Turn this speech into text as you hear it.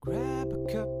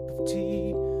of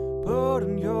tea. Put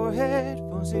on your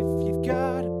headphones if you've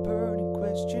got a burning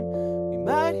question. We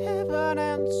might have an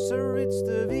answer, it's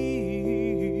the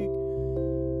VSPA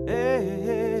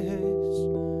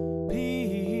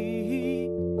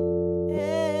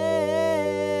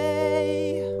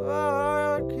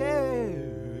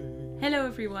podcast. Hello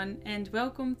everyone and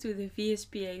welcome to the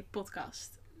VSPA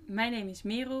podcast. My name is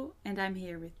Merel and I'm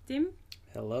here with Tim.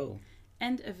 Hello.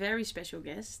 And a very special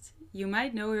guest. You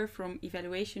might know her from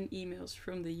evaluation emails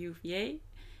from the UVA.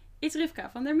 It's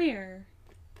Rifka van der Meer.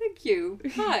 Thank you.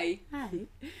 Hi. Hi.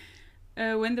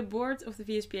 When the board of the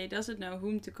VSPA doesn't know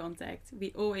whom to contact,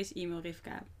 we always email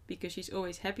Rifka because she's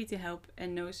always happy to help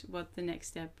and knows what the next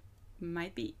step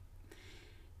might be.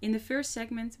 In the first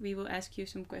segment, we will ask you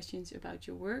some questions about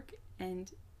your work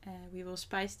and we will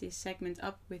spice this segment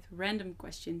up with random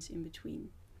questions in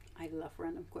between. I love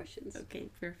random questions.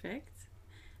 Okay, perfect.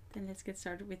 Then let's get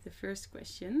started with the first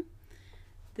question.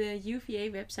 The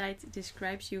UVA website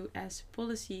describes you as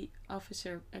Policy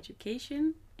Officer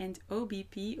Education and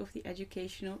OBP of the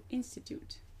Educational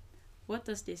Institute. What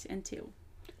does this entail?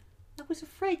 I was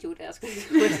afraid you would ask this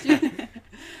question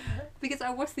because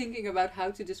I was thinking about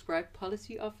how to describe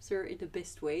policy officer in the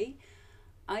best way.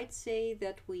 I'd say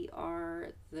that we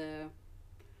are the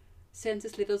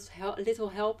census little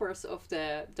helpers of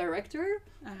the director,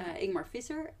 Ingmar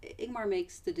Visser. Ingmar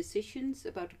makes the decisions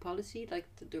about the policy, like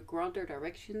the grander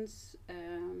directions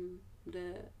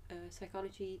the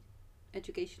psychology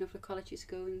education of the college is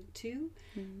going to.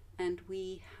 Mm-hmm. And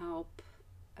we help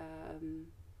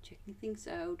checking things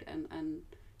out and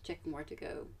checking where to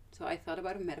go. So I thought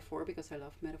about a metaphor because I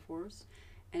love metaphors.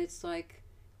 And it's like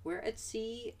we're at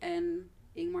sea and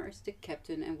Ingmar is the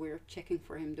captain and we're checking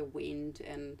for him the wind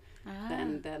and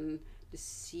then the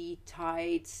sea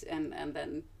tides and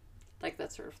then like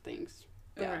that sort of things.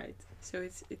 Yeah. Alright. So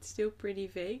it's still pretty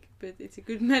vague, but it's a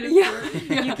good metaphor.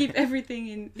 Yeah. You keep everything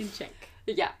in check.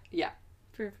 Yeah.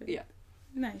 Perfect. Yeah.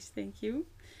 Nice, thank you.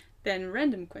 Then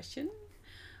random question.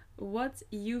 What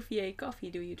UVA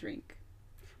coffee do you drink?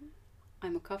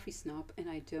 I'm a coffee snob and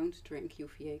I don't drink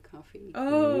UVA coffee.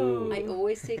 Oh! I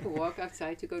always take a walk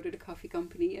outside to go to the coffee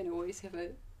company and I always have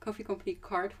a coffee company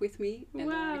card with me. And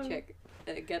wow. then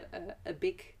I get a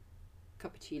big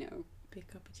cappuccino. Big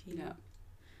cappuccino. Yeah.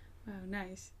 Wow,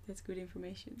 nice. That's good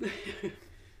information.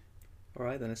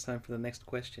 Alright, then it's time for the next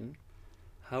question.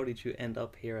 How did you end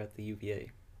up here at the UVA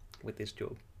with this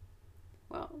job?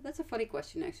 Well, that's a funny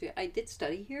question actually. I did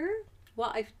study here.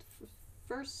 Well, I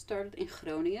first started in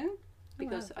Groningen.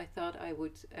 Because I thought I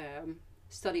would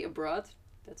study abroad.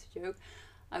 That's a joke.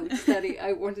 I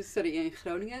wanted to study in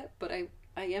Groningen, but I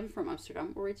am from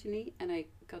Amsterdam originally, and I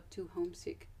got too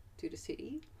homesick to the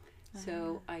city.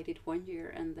 So I did 1 year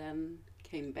and then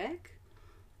came back.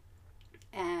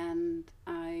 And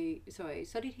I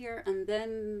studied here, and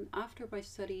then after my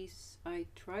studies, I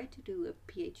tried to do a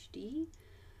PhD,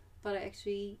 but I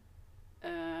actually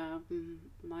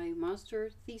my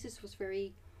master thesis was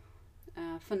very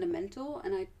fundamental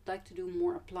and I'd like to do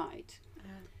more applied.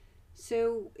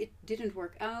 So it didn't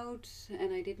work out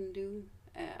and I didn't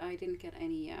get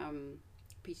any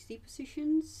PhD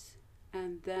positions,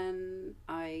 and then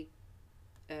I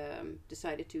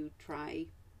decided to try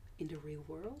in the real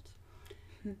world.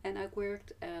 And I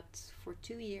worked for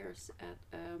 2 years at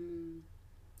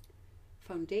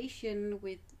foundation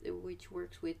which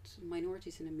works with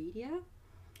minorities in the media.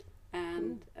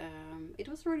 And it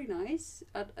was really nice,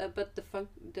 but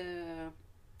the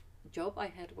job I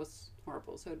had was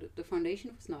horrible. So the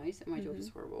foundation was nice, and my job was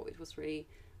horrible. It was really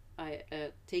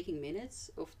taking minutes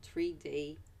of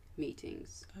 3-day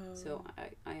meetings. Oh. So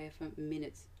I have a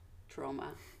minute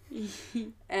trauma,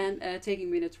 and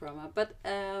taking minute trauma. But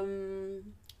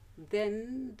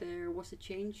then there was a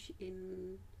change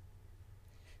in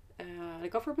the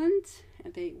government,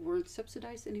 and they weren't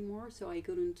subsidized anymore, so I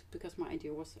couldn't, because my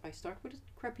idea was I start with a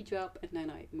crappy job and then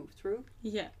I move through.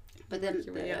 Yeah. But then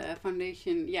the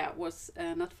foundation was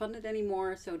not funded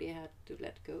anymore, so they had to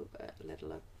let a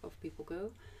lot of people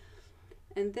go.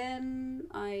 And then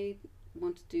I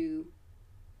wanted to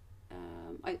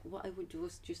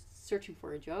was just searching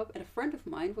for a job, and a friend of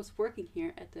mine was working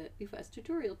here at the UvA as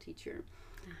tutorial teacher.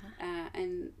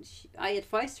 And I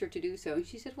advised her to do so, and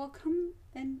she said, well, come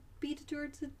and be a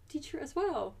tutorial teacher as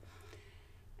well.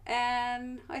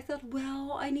 And I thought,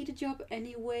 well, I need a job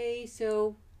anyway,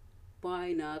 so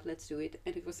why not? Let's do it.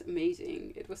 And it was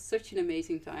amazing. It was such an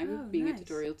amazing time being a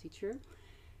tutorial teacher.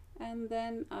 And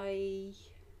then I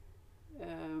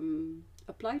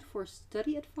applied for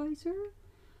study advisor,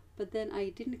 but then I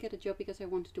didn't get a job because I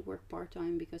wanted to work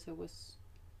part-time because I was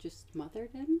just mother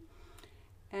then.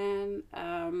 And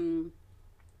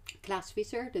Klaas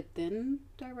Visser, the then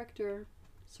director,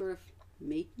 sort of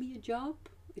made me a job.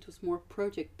 It was more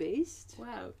project based.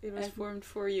 Wow, it was formed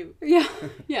for you. Yeah,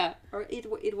 yeah. Or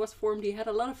it was formed. He had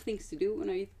a lot of things to do,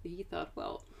 and he thought,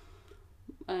 well,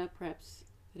 perhaps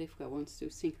Rifka wants to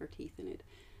sink her teeth in it,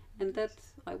 and that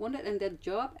I wanted. And that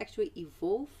job actually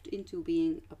evolved into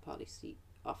being a policy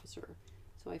officer.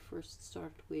 So I first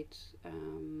started with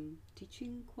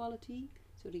teaching quality.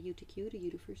 So the UTQ, the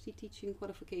University Teaching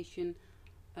Qualification,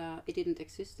 it didn't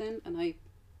exist then, and I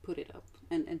put it up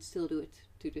and still do it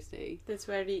to this day. That's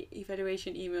where the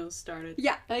evaluation emails started.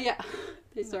 Yeah,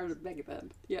 they started back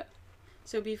then. Yeah.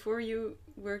 So before you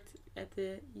worked at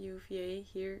the UVA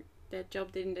here, that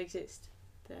job didn't exist?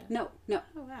 No. Oh,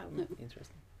 wow. No.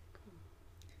 Interesting.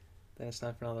 Then it's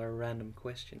time for another random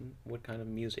question. What kind of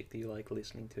music do you like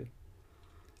listening to?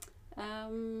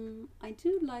 I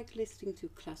do like listening to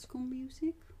classical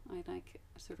music. I like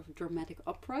sort of dramatic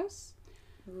operas.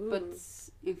 Ooh. But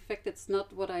in fact, that's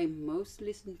not what I most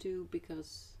listen to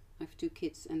because I have 2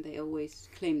 kids and they always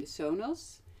claim the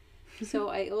Sonos. So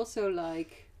I also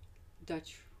like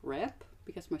Dutch rap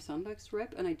because my son likes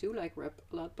rap, and I do like rap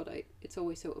a lot, but it's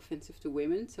always so offensive to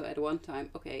women. So at one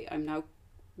time, okay, I'm now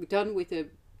done with the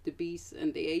B's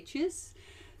and the H's.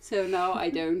 So now I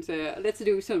don't, let's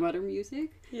do some other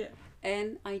music. Yeah.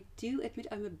 And I do admit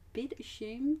I'm a bit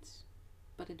ashamed,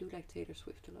 but I do like Taylor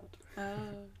Swift a lot.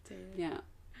 Oh, Taylor. Yeah.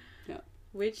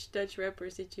 Which Dutch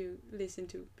rappers did you listen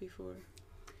to before?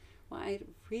 Well, I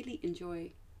really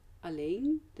enjoy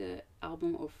Alleen, the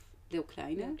album of Lil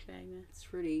Kleine. Lil Kleine.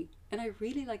 It's really, and I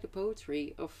really like the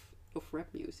poetry of rap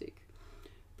music.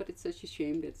 But it's such a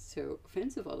shame that it's so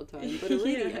offensive all the time. But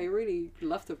I really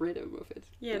love the rhythm of it.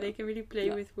 Yeah, they can really play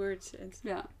with words. And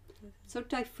yeah. So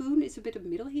Typhoon is a bit of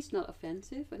middle. He's not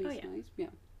offensive and he's nice. Yeah.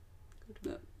 Good.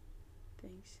 Yeah.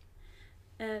 Thanks.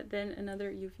 Then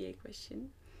another UVA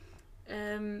question.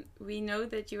 We know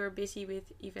that you are busy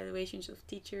with evaluations of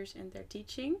teachers and their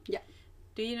teaching. Yeah.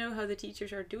 Do you know how the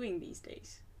teachers are doing these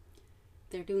days?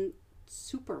 They're doing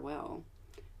super well.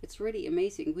 It's really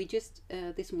amazing. We just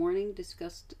this morning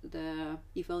discussed the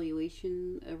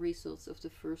evaluation results of the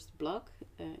first block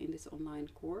in this online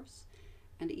course.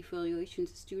 And the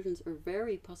evaluations, students are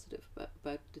very positive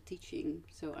about the teaching.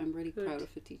 So I'm really proud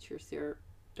of the teachers.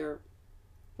 They're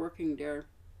working their,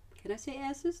 can I say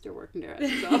asses? They're working their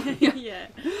asses off. Yeah,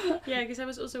 because I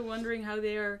was also wondering how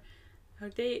they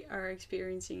are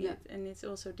experiencing it, and it's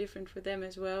also different for them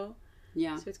as well.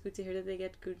 Yeah. So it's good to hear that they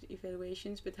get good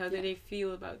evaluations. But how do they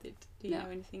feel about it? Do you know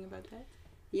anything about that?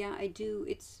 Yeah, I do.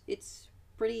 It's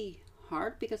pretty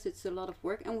hard because it's a lot of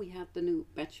work, and we have the new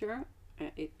bachelor.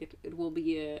 It will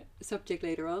be a subject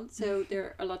later on. So there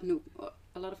are a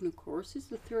lot of new courses.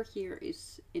 The 3rd year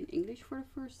is in English for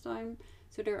the first time.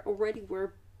 So there already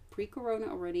were pre-corona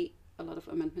already a lot of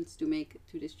amendments to make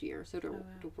to this year. So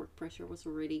the work pressure was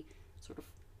already sort of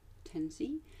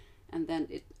tensy, and then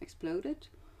it exploded.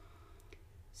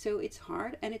 So it's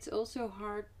hard, and it's also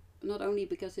hard not only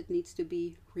because it needs to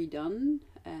be redone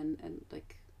and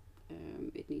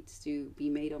it needs to be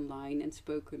made online and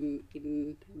spoken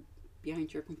in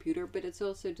behind your computer, but it's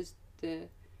also just the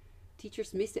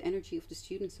teachers miss the energy of the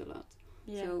students a lot.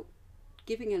 Yeah. So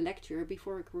giving a lecture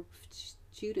before a group of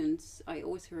students, I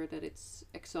always heard that it's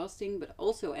exhausting but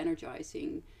also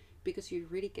energizing because you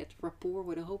really get rapport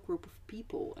with a whole group of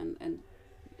people, and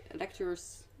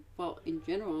lecturers, well, in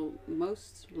general,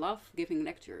 most love giving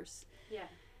lectures. Yeah.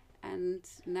 And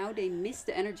now they miss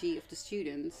the energy of the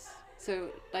students. So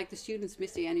like the students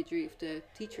miss the energy of the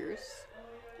teachers.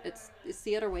 It's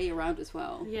the other way around as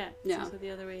well. Yeah, it's also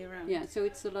the other way around. Yeah, so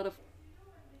it's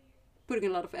putting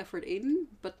a lot of effort in,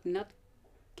 but not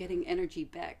getting energy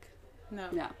back. No.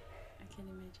 Yeah. I can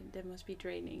imagine. That must be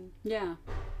draining. Yeah.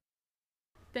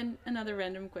 Then another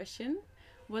random question.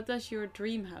 What does your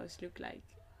dream house look like?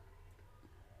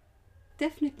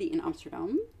 Definitely in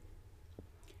Amsterdam.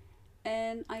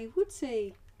 And I would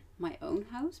say my own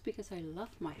house because I love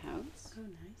my house. Oh,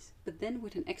 nice. But then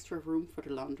with an extra room for the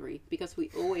laundry because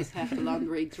we always have the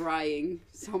laundry drying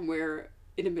somewhere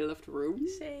in the middle of the room.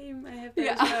 Same, I have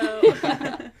that as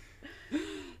well.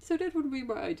 So that would be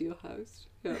my ideal house.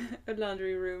 Yeah. A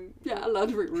laundry room. Yeah, a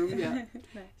laundry room, yeah.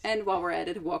 Nice. And while we're at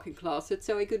it, a walk-in closet.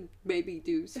 So I could maybe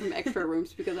do some extra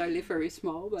rooms because I live very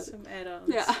small. But some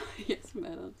add-ons. Yeah, some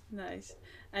add-ons. Nice.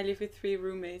 I live with 3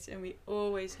 roommates and we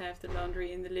always have the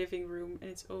laundry in the living room,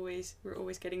 and we're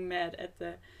always getting mad at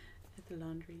the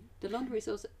laundry. The laundry is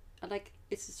also like,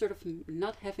 it's a sort of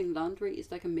not having laundry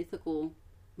is like a mythical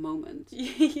moment.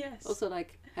 Yes. Also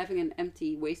like having an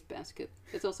empty wastebasket.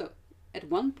 It's also at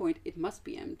one point it must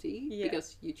be empty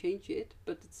because you change it,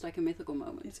 but it's like a mythical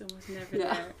moment. It's almost never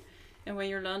there. And when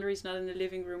your laundry is not in the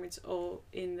living room, it's all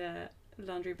in the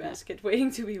laundry basket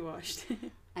waiting to be washed.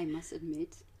 I must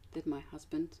admit that my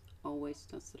husband always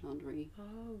does the laundry.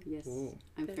 Oh. Yes, Ooh,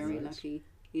 I'm that's very nice. lucky.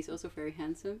 He's also very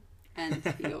handsome, and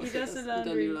he also does the the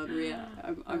laundry. laundry. Yeah,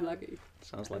 I'm Oh. lucky.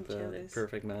 Sounds I'm like the jealous.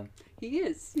 perfect man. He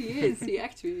is. He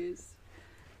actually is.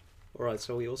 Alright,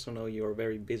 so we also know you're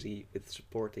very busy with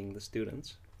supporting the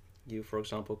students. You, for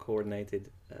example,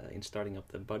 coordinated in starting up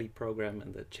the Buddy program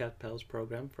and the Chat Pals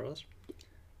program for us.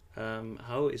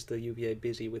 How is the UVA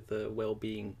busy with the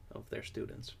well-being of their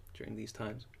students during these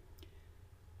times?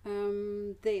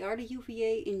 They are the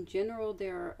UVA in general.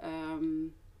 They're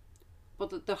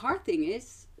but the hard thing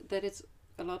is that it's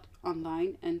a lot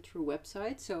online and through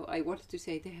websites. So I wanted to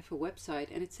say they have a website,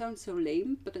 and it sounds so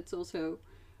lame, but it's also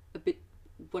a bit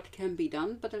what can be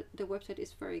done. But the website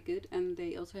is very good, and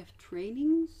they also have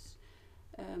trainings.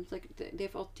 It's like they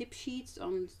have all tip sheets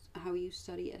on how you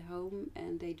study at home,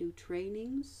 and they do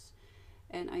trainings.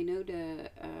 And I know the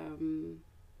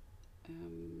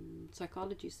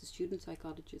psychologists, the student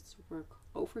psychologists, work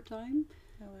overtime.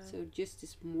 Oh, wow. So just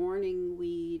this morning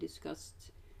we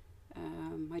discussed.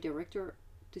 My director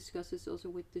discusses also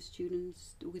with the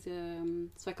students, with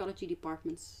psychology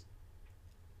departments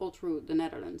all through the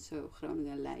Netherlands, so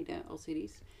Groningen, Leiden, all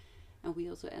cities. And we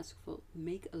also ask for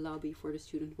make a lobby for the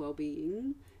student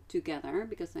well-being together,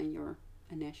 because then you're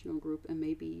a national group, and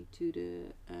maybe to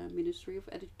the Ministry of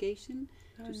Education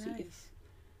Oh, to see if nice.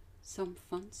 some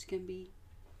funds can be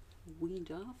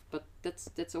weaned off. But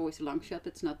that's always a long shot.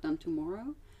 It's not done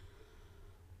tomorrow.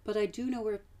 But I do know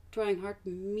we're trying hard.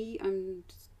 I'm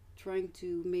trying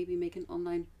to maybe make an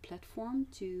online platform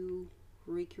to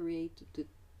recreate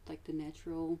the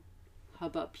natural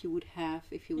hubbub you would have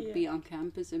if you would be on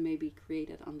campus, and maybe create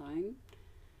it online.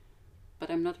 But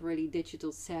I'm not really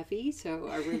digital savvy, so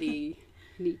I really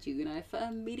need you. And I have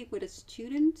a meeting with a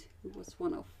student who was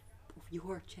one of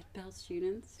your ChatPal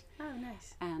students, Oh,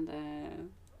 nice. and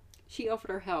she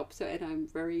offered her help. So, and I'm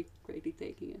very greatly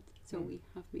taking it. So we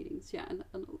have meetings, yeah. And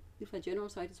if a general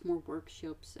side is more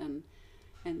workshops, and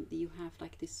you have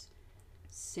like this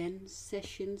Zen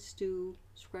sessions to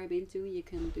subscribe into. You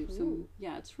can do some,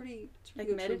 yeah. It's really Like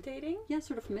good. meditating? Yeah,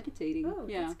 sort of meditating. Oh,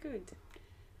 yeah. that's good.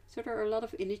 So there are a lot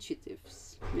of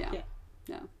initiatives. Yeah. Yeah.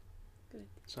 Yeah. Good.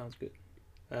 Sounds good.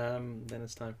 Then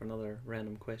it's time for another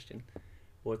random question.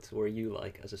 What were you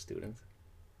like as a student?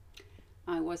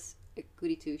 I was a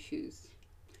goody two shoes.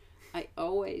 I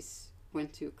always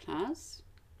went to class.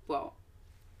 Well,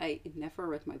 I never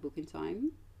read my book in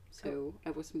time, so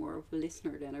I was more of a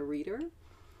listener than a reader.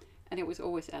 And I was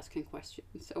always asking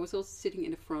questions. I was also sitting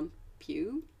in the front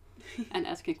pew and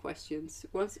asking questions.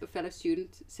 Once a fellow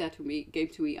student came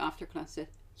to me after class, said,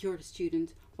 "You're the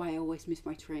student why I always miss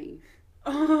my train."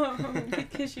 Oh,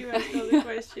 because you asked all the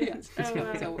questions. Yeah, Oh,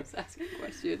 I was wow. always asking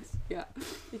questions. Yeah.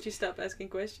 Did you stop asking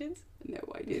questions? No,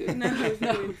 I didn't. No, no.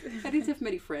 good. I didn't have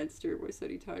many friends during my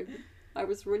study time. I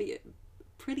was really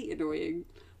pretty annoying,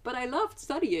 but I loved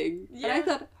studying. And I Yeah.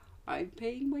 thought, I'm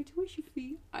paying my tuition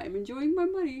fee. I'm enjoying my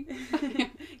money.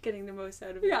 Getting the most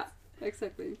out of Yeah,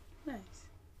 exactly. it. Nice.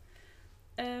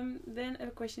 Then a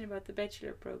question about the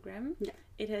bachelor program. Yeah.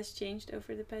 It has changed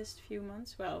over the past few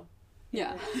months. Well,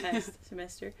 Yeah. the past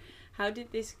semester. How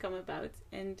did this come about?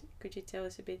 And could you tell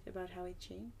us a bit about how it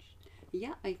changed?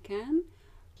 Yeah, I can.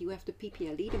 You have the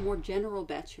PPLE, the more general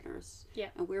bachelors.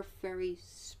 Yeah. And we're very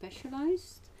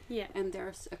specialized. Yeah. And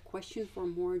there's a question for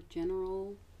more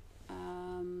general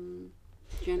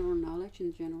knowledge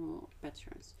and general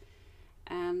bachelors.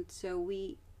 And so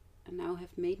we now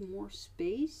have made more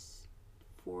space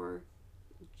for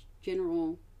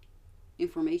general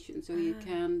information. So you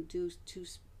can do 2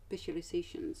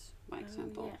 specializations, by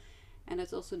example. Yeah. And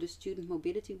that's also the student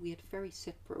mobility. We had very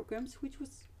set programs, which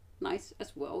was nice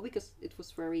as well, because it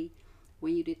was very,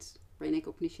 when you did brain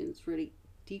recognition, it's really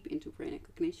deep into brain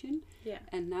recognition. Yeah.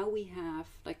 And now we have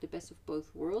like the best of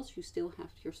both worlds. You still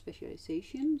have your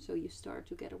specialization, so you start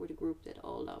together with a group that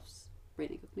all loves brain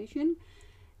recognition,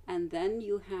 and then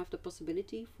you have the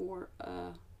possibility for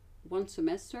 1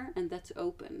 semester, and that's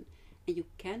open. And you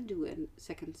can do a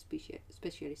second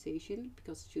specialization,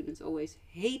 because students always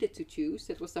hated to choose.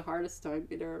 That was the hardest time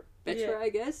in their bachelor, I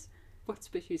guess, what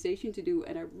specialization to do.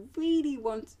 And I really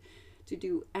want to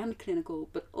do and clinical,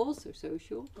 but also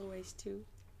social. Always two.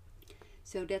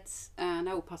 So that's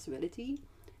now a possibility.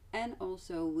 And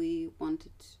also we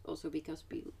wanted, also because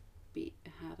we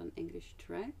had an English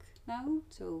track now,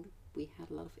 so we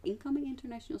had a lot of incoming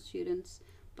international students,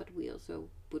 but we also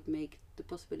would make the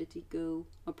possibility go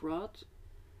abroad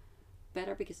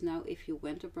better, because now if you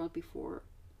went abroad before,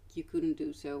 you couldn't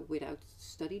do so without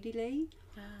study delay.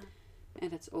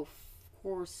 And that's of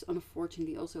course,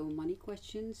 unfortunately, also a money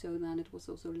question. So then it was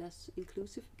also less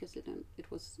inclusive because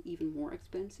it was even more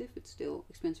expensive. It's still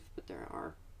expensive, but there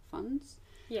are funds.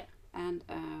 Yeah. And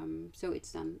so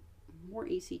it's then more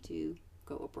easy to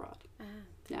go abroad.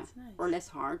 That's nice. Or less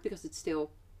hard because it's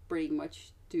still pretty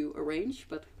much to arrange.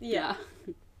 But Yeah.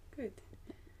 Good.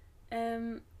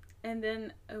 And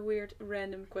then a weird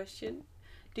random question.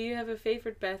 Do you have a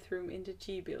favorite bathroom in the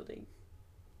G building?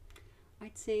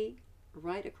 I'd say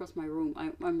right across my room.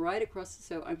 I'm right across,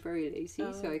 so I'm very lazy,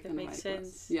 so I that can makes right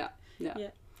across. sense. Yeah.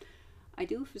 I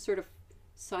do have a sort of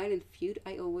silent feud.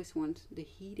 I always want the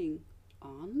heating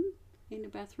on in the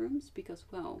bathrooms because,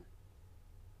 well,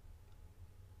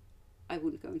 I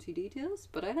wouldn't go into details,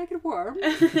 but I like it warm.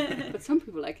 But some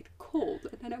people like it cold,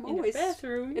 and then I'm always in the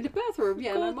bathroom. In the bathroom,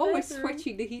 yeah, and Cold I'm always bathroom.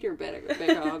 switching the heater back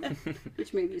on,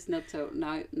 which maybe is not so.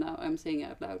 Now I'm saying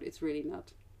it out loud. It's really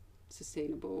not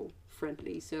sustainable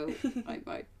friendly, so I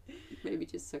might maybe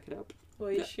just suck it up.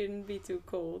 Well, you shouldn't be too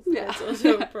cold. Yeah. That's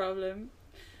also a problem.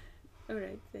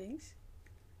 Alright, thanks.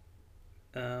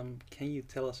 Can you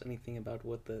tell us anything about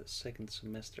what the second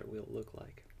semester will look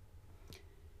like?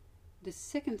 The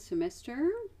second semester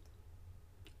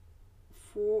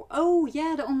for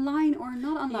the online or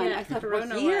not online. Yeah, I thought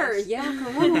corona what year? wise. Yeah,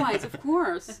 corona-wise, of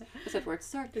course. Is that where it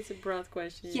started? That's a broad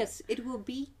question. Yes, it will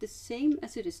be the same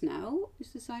as it is now. Is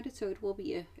decided, so it will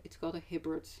be it's called a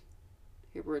hybrid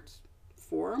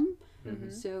form.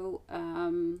 Mm-hmm. So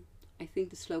I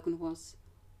think the slogan was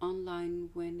online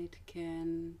when it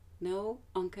can. No,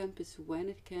 on campus when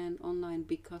it can, online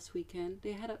because we can.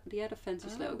 They had a fancy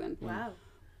slogan. Wow.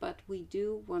 But we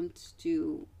do want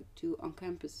to do on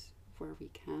campus where we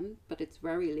can, but it's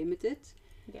very limited.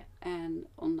 Yeah. And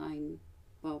online,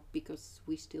 well, because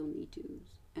we still need to.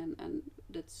 And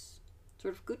that's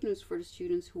sort of good news for the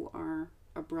students who are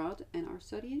abroad and are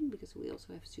studying, because we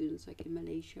also have students like in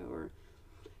Malaysia or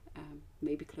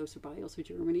maybe closer by, also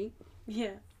Germany.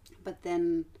 Yeah. But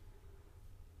then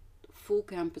full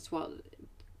campus, well,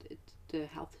 the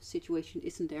health situation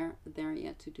isn't there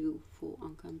yet to do full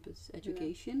on-campus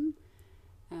education.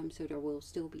 So there will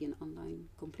still be an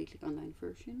completely online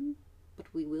version, but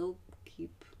we will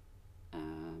keep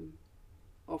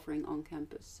offering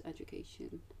on-campus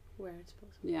education. Where it's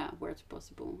possible. Yeah, where it's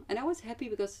possible. And I was happy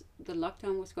because the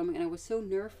lockdown was coming and I was so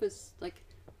nervous, like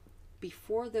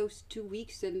before those 2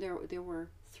 weeks, then they were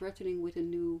threatening with a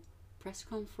new press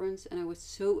conference, and I was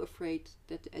so afraid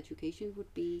that the education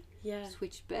would be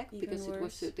switched back because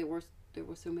there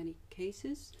were so many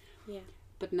cases. Yeah.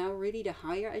 But now really the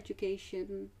higher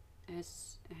education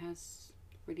has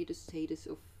really the status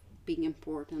of being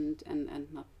important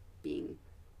and not being,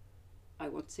 I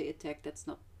won't say attacked, that's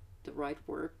not the right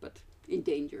word, but in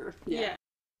danger. Yeah.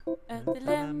 A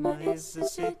dilemma is a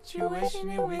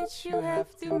situation in which you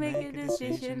have to make a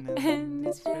decision, and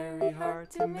it's very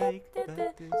hard to make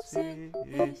that decision.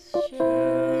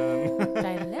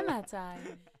 Dilemma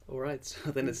time. Alright,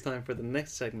 so then it's time for the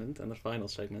next segment and the final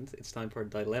segment. It's time for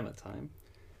dilemma time.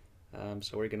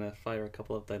 So we're going to fire a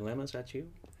couple of dilemmas at you,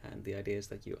 and the idea is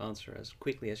that you answer as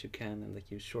quickly as you can and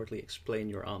that you shortly explain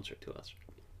your answer to us.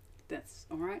 That's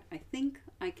all right. I think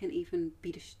I can even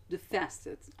be the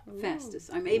fastest. Ooh. Fastest.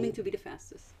 I'm aiming to be the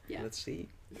fastest. Yeah. Let's see.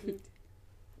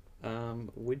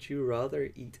 Would you rather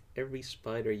eat every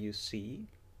spider you see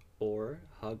or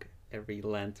hug every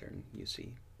lantern you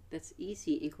see? That's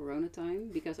easy in Corona time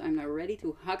because I'm now ready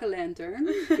to hug a lantern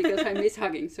because I miss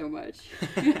hugging so much.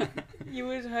 You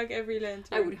would hug every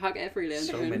lantern. I would hug every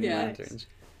lantern. So many lanterns.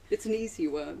 It's an easy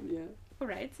one. Yeah.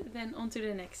 Alright, then on to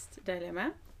the next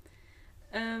dilemma.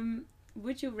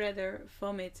 Would you rather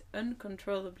vomit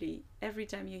uncontrollably every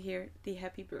time you hear the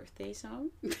happy birthday song?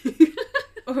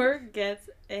 Or get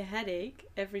a headache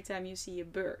every time you see a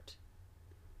bird?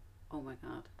 Oh my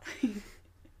god.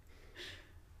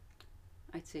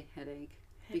 I'd say headache.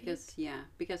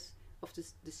 Because of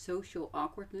the social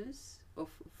awkwardness of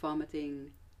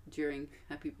vomiting during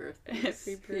happy birthday.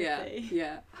 Happy birthday.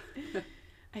 Yeah.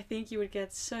 I think you would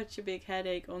get such a big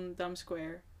headache on Dam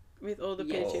Square with all the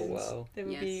Yes. pigeons. Oh, wow. That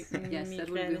would be that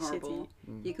would be horrible.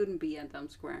 city. You couldn't be at Dam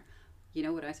Square. You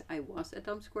know what I was at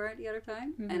Dam Square the other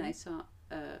time, and I saw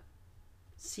a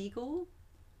seagull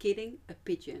killing a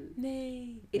pigeon.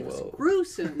 Nee. It was Whoa.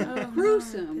 gruesome. Oh,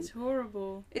 gruesome. No, it's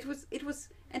horrible. It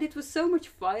was so much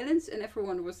violence, and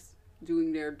everyone was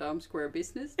doing their Dam Square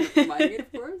business, not minding it,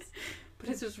 of course. But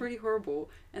it was really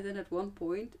horrible. And then at one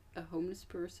point, a homeless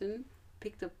person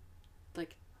picked up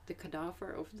like the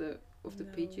cadaver of the No.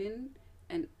 pigeon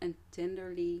and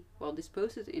tenderly, well,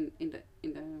 dispose it in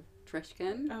the trash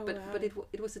can. Oh, but wow. but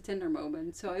it was a tender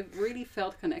moment, so I really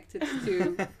felt connected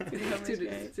to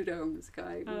to the homeless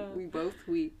guy. Oh.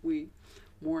 We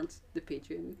mourned the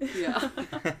pigeon. Yeah.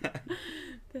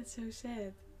 That's so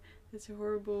sad. That's a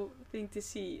horrible thing to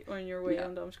see on your way Yeah.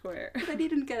 on Dam Square. But I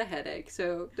didn't get a headache,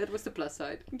 so that was the plus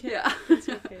side. That's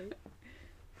okay.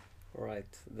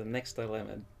 Alright, the next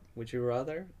dilemma. Would you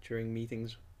rather, during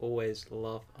meetings, always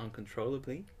laugh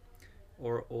uncontrollably,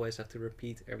 or always have to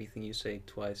repeat everything you say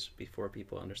twice before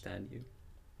people understand you?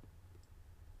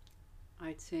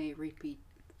 I'd say repeat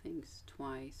things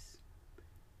twice,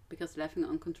 because laughing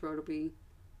uncontrollably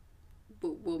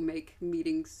will make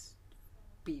meetings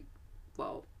be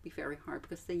very hard,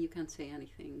 because then you can't say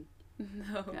anything.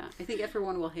 No. Yeah, I think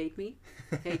everyone will hate me.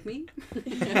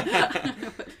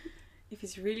 If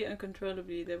it's really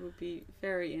uncontrollably, that would be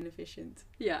very inefficient.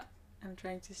 Yeah. I'm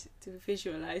trying to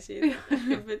visualize it.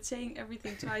 But saying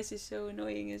everything twice is so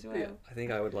annoying as well. Yeah. I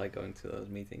think I would like going to those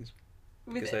meetings,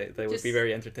 With because they would just- be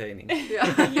very entertaining.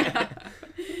 Yeah. yeah.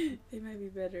 They might be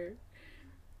better.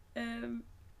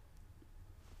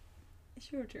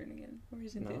 It's your turn again, or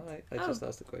isn't No, it? I just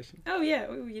asked the question. Oh yeah,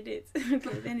 oh, you did.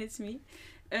 Okay, then it's me.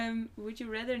 Would you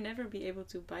rather never be able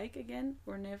to bike again,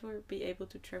 or never be able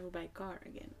to travel by car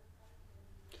again?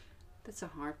 That's a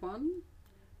hard one,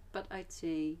 but I'd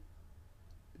say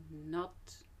not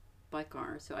by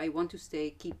car. So I want to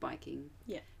keep biking.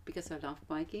 Yeah. Because I love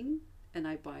biking, and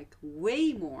I bike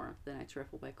way more than I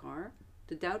travel by car.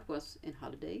 The doubt was in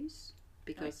holidays,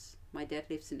 because my dad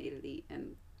lives in Italy,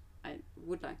 and I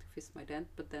would like to visit my dad,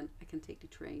 but then I can take the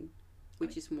train,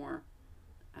 which is more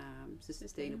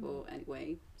sustainable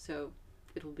anyway. So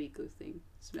it will be a good thing.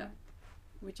 Smart.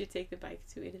 Would you take the bike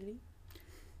to Italy?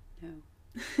 No,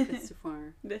 that's too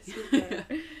far. That's too far.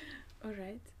 All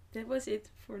right. That was it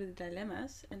for the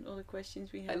dilemmas and all the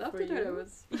questions we I have love for the you.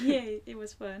 dilemmas. Yeah, it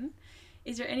was fun.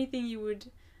 Is there anything you would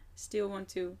still want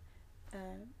to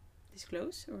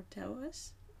disclose or tell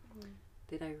us?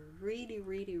 That I really,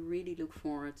 really, really look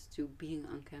forward to being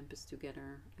on campus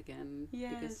together again.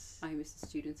 Yes. Because I miss the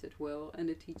students as well, and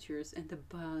the teachers, and the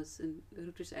bus, and the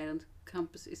Rutgers Island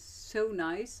campus is so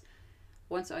nice.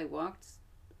 Once I walked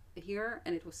here,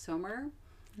 and it was summer,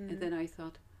 and then I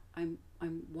thought, I'm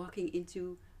walking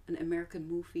into an American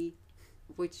movie,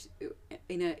 which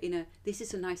in a this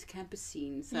is a nice campus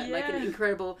scene. So like an Yeah.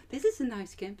 incredible, this is a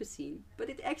nice campus scene, but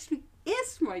it actually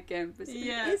is my campus.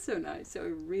 Yeah. It is so nice. So I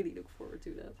really look forward to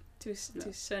that. to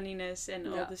sunniness and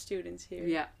all Yeah. the students here.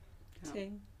 Yeah.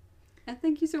 Same. And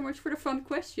thank you so much for the fun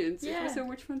questions. It Yeah. was so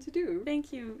much fun to do.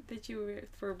 Thank you that you were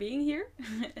for being here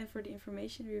and for the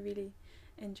information. We really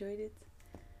enjoyed it.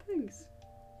 Thanks.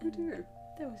 Oh dear.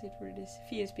 That was it for this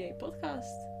VSPA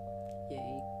podcast.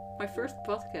 Yay. My first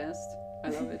podcast. I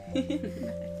love it.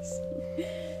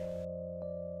 Nice.